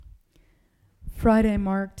Friday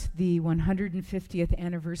marked the 150th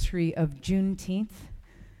anniversary of Juneteenth,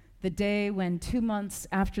 the day when 2 months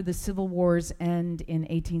after the Civil War's end in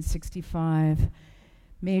 1865,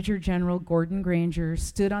 Major General Gordon Granger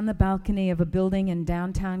stood on the balcony of a building in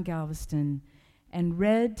downtown Galveston and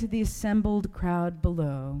read to the assembled crowd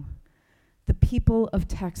below, "The people of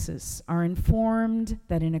Texas are informed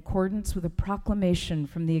that in accordance with a proclamation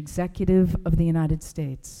from the Executive of the United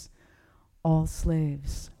States, all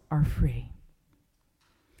slaves are free."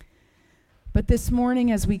 But this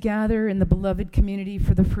morning, as we gather in the beloved community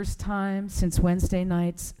for the first time since Wednesday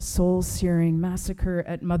night's soul-searing massacre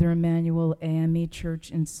at Mother Emanuel AME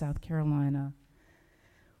Church in South Carolina,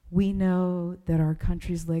 we know that our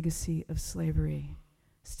country's legacy of slavery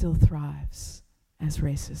still thrives as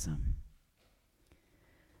racism.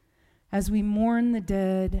 As we mourn the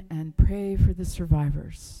dead and pray for the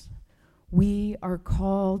survivors, we are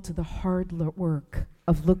called to the hard work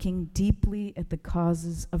of looking deeply at the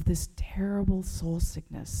causes of this terrible soul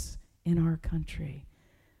sickness in our country.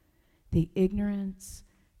 The ignorance,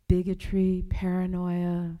 bigotry,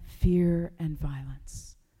 paranoia, fear, and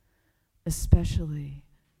violence, especially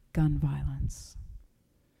gun violence.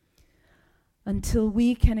 Until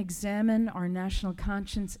we can examine our national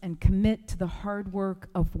conscience and commit to the hard work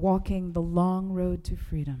of walking the long road to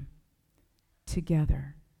freedom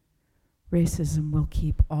together, racism will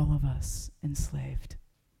keep all of us enslaved.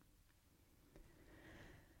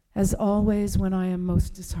 As always, when I am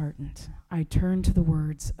most disheartened, I turn to the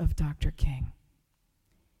words of Dr. King.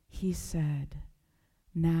 He said,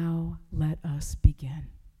 "Now let us begin.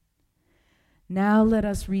 Now let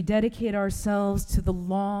us rededicate ourselves to the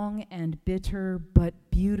long and bitter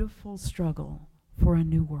but beautiful struggle for a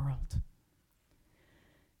new world.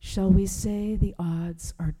 Shall we say the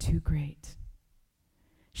odds are too great?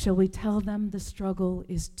 Shall we tell them the struggle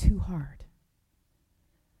is too hard?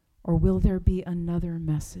 Or will there be another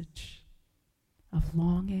message of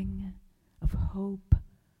longing, of hope,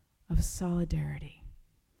 of solidarity,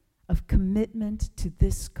 of commitment to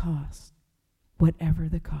this cause, whatever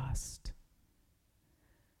the cost?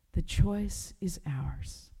 The choice is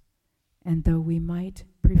ours, and though we might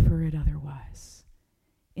prefer it otherwise,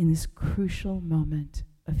 in this crucial moment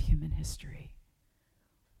of human history,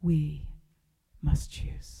 we must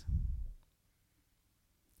choose."